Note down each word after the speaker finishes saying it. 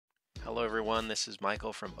Hello everyone, this is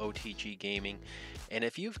Michael from OTG Gaming, and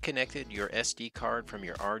if you've connected your SD card from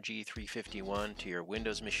your RG351 to your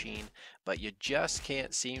Windows machine but you just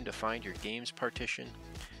can't seem to find your games partition,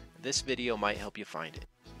 this video might help you find it.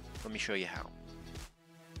 Let me show you how.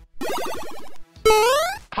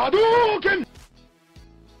 Hadouken!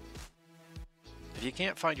 If you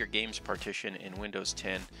can't find your games partition in Windows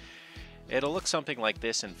 10, it'll look something like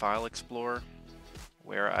this in File Explorer,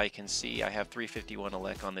 where I can see I have 351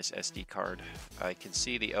 elect on this SD card. I can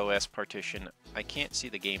see the OS partition. I can't see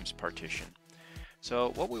the games partition.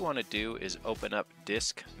 So what we want to do is open up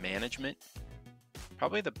Disk Management.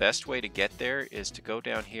 Probably the best way to get there is to go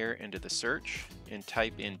down here into the search and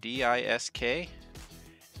type in DISK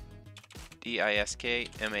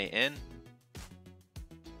MAN,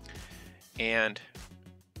 and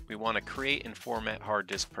we want to create and format hard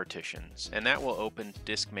disk partitions, and that will open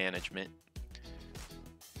Disk Management.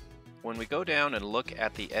 When we go down and look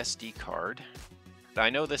at the SD card, I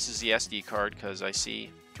know this is the SD card because I see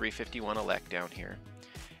 351 elect down here,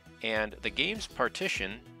 and the games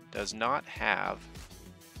partition does not have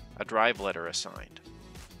a drive letter assigned.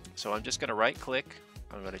 So I'm just going to right click,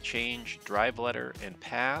 I'm going to change drive letter and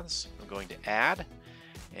paths, I'm going to add,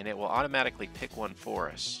 and it will automatically pick one for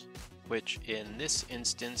us, which in this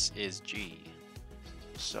instance is G.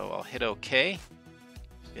 So I'll hit OK.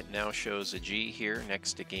 It now shows a G here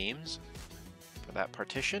next to games for that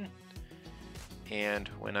partition. And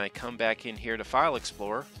when I come back in here to File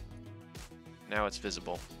Explorer, now it's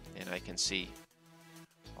visible and I can see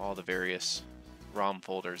all the various ROM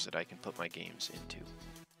folders that I can put my games into.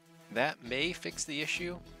 That may fix the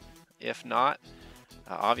issue. If not,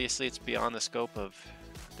 obviously it's beyond the scope of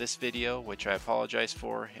this video, which I apologize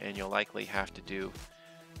for, and you'll likely have to do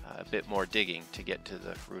a bit more digging to get to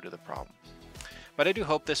the root of the problem. But I do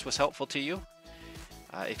hope this was helpful to you.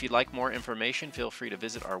 If you'd like more information, feel free to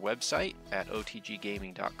visit our website at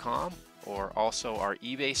otggaming.com or also our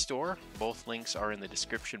eBay store. Both links are in the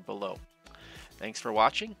description below. Thanks for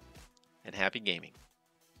watching and happy gaming.